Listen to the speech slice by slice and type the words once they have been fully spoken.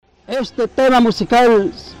Este tema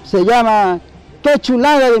musical se llama Qué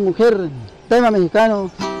chulada de mujer, tema mexicano,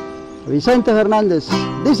 Vicente Fernández,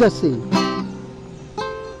 dice así.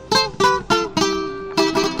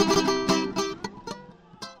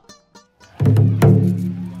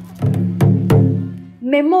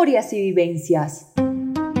 Memorias y vivencias.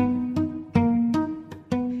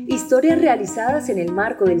 Historias realizadas en el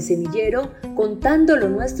marco del semillero Contando lo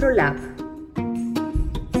Nuestro Lab.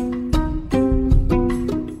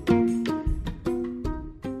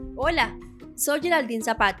 Hola, soy Geraldine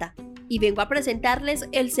Zapata y vengo a presentarles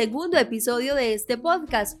el segundo episodio de este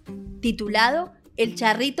podcast, titulado El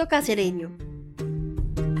Charrito Cacereño.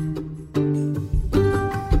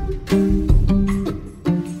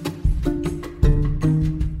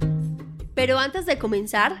 Pero antes de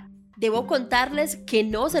comenzar, debo contarles que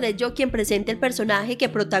no seré yo quien presente el personaje que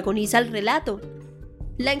protagoniza el relato.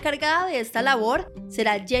 La encargada de esta labor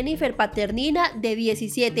será Jennifer Paternina, de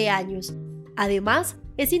 17 años. Además,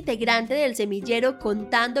 es integrante del semillero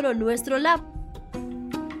Contando lo Nuestro Lab.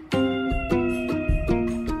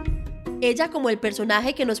 Ella, como el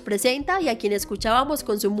personaje que nos presenta y a quien escuchábamos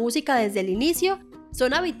con su música desde el inicio,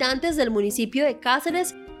 son habitantes del municipio de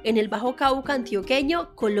Cáceres, en el Bajo Cauca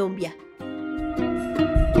antioqueño, Colombia.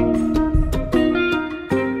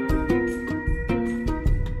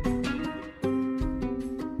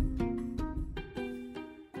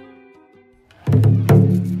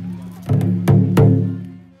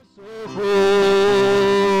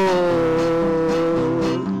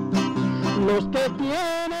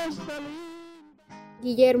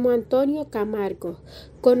 Guillermo Antonio Camargo,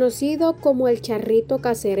 conocido como el Charrito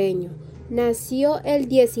Cacereño, nació el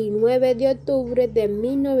 19 de octubre de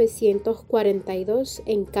 1942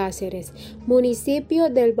 en Cáceres, municipio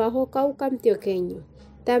del Bajo Cauca antioqueño.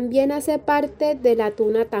 También hace parte de la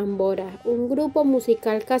Tuna Tambora, un grupo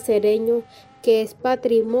musical cacereño que es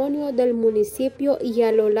patrimonio del municipio y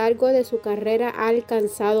a lo largo de su carrera ha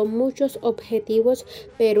alcanzado muchos objetivos,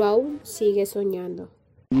 pero aún sigue soñando.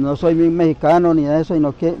 No soy muy mexicano ni de eso,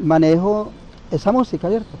 sino que manejo esa música,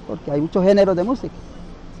 ¿cierto? Porque hay muchos géneros de música.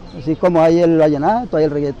 Así como hay el vallenato, hay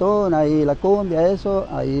el reggaetón, hay la cumbia, eso,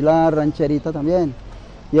 hay la rancherita también.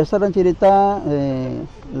 Y esa rancherita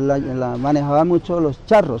la manejaban mucho los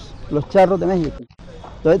charros de México.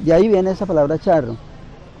 Entonces de ahí viene esa palabra charro.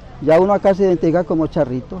 Ya uno acá se identifica como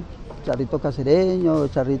charrito cacereño,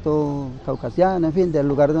 charrito caucasiano, en fin, del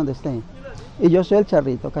lugar donde esté. Y yo soy el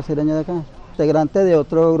charrito cacereño de acá, integrante de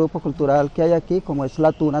otro grupo cultural que hay aquí, como es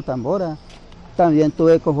la Tuna Tambora. También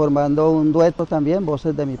estuve conformando un dueto también,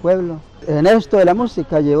 Voces de mi Pueblo. En esto de la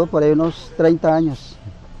música llevo por ahí unos 30 años.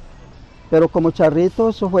 Pero como charrito,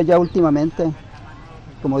 eso fue ya últimamente,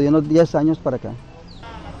 como de unos 10 años para acá.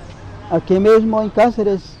 Aquí mismo en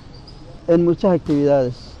Cáceres, en muchas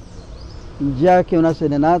actividades. Ya que unas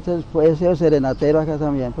serenatas, puede ser serenatero acá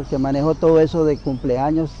también, porque manejo todo eso de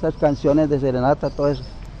cumpleaños, esas canciones de serenata, todo eso.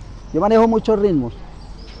 Yo manejo muchos ritmos.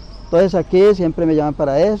 Entonces aquí siempre me llaman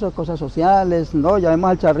para eso, cosas sociales, no,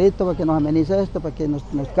 llamemos al charrito para que nos amenice esto, para que nos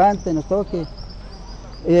cante, nos toque.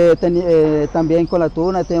 También con la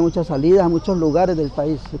Tuna he tenido muchas salidas a muchos lugares del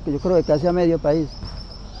país, yo creo que casi a medio país,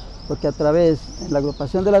 porque a través de la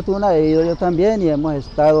agrupación de la Tuna he ido yo también y hemos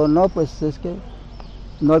estado, no, pues es que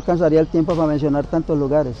no alcanzaría el tiempo para mencionar tantos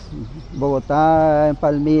lugares. Bogotá, en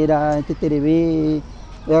Palmira, en Titiribí,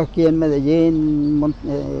 aquí en Medellín,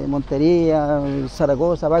 Montería,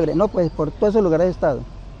 Zaragoza, Bagre, no, pues por todos esos lugares he estado,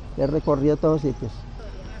 he recorrido todos los sitios.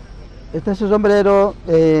 Este es un sombrero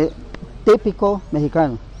típico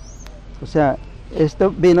mexicano, o sea,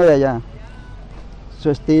 esto vino de allá.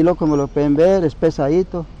 Su estilo, como lo pueden ver, es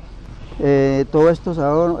pesadito. Todo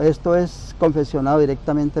esto es confeccionado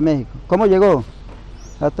directamente en México. ¿Cómo llegó?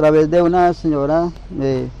 A través de una señora,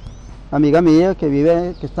 amiga mía,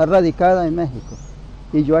 que está radicada en México.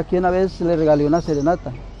 Y yo aquí una vez le regalé una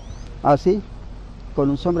serenata, así, con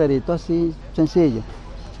un sombrerito así, sencillo.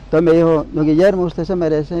 Entonces me dijo, don Guillermo, usted se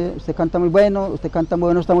merece, usted canta muy bueno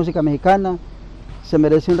esta música mexicana, se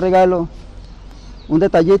merece un regalo, un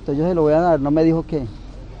detallito, yo se lo voy a dar, no me dijo qué.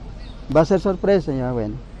 Va a ser sorpresa, ya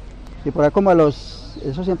bueno. Y por ahí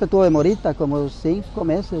eso siempre tuvo demorita, como 5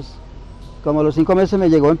 meses. Como a los 5 meses me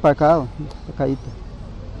llegó empacadito.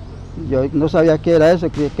 Yo no sabía qué era eso,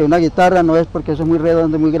 que una guitarra no es, porque eso es muy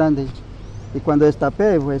redondo y muy grande. Y cuando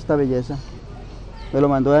destapé fue esta belleza. Me lo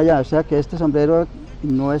mandó de allá, o sea que este sombrero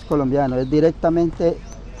no es colombiano, es directamente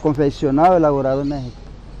confeccionado, elaborado en México.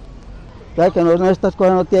 O sea que estas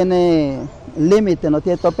cosas no tiene límite, no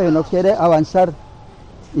tiene tope, uno quiere avanzar.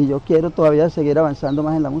 Y yo quiero todavía seguir avanzando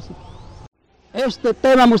más en la música. Este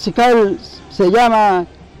tema musical se llama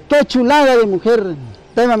Qué chulada de mujer,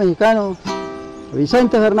 tema mexicano,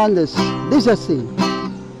 Vicente Fernández, dice así.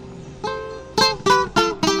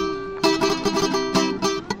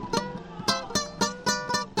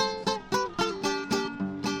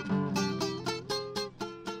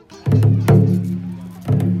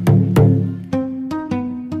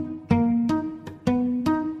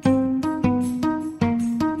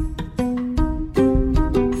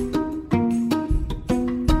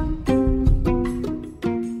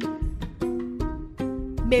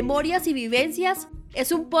 Memorias y vivencias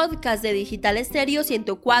es un podcast de Digital Estéreo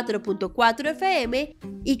 104.4 FM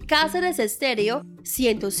y Cáceres Estéreo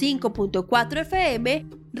 105.4 FM,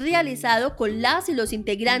 realizado con las y los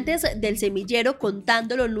integrantes del semillero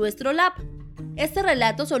Contándolo Nuestro Lab. Este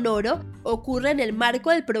relato sonoro ocurre en el marco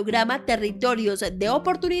del programa Territorios de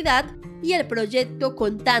Oportunidad y el proyecto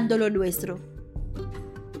Contándolo Nuestro.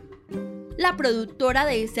 La productora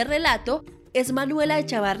de este relato es Manuela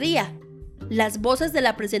Echavarría. Las voces de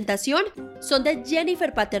la presentación son de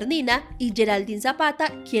Jennifer Paternina y Geraldine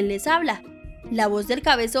Zapata, quien les habla. La voz del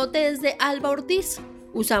cabezote es de Alba Ortiz.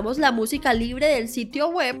 Usamos la música libre del sitio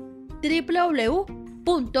web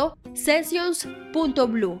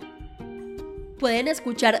www.sessions.blue. Pueden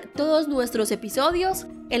escuchar todos nuestros episodios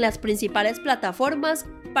en las principales plataformas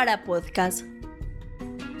para podcast.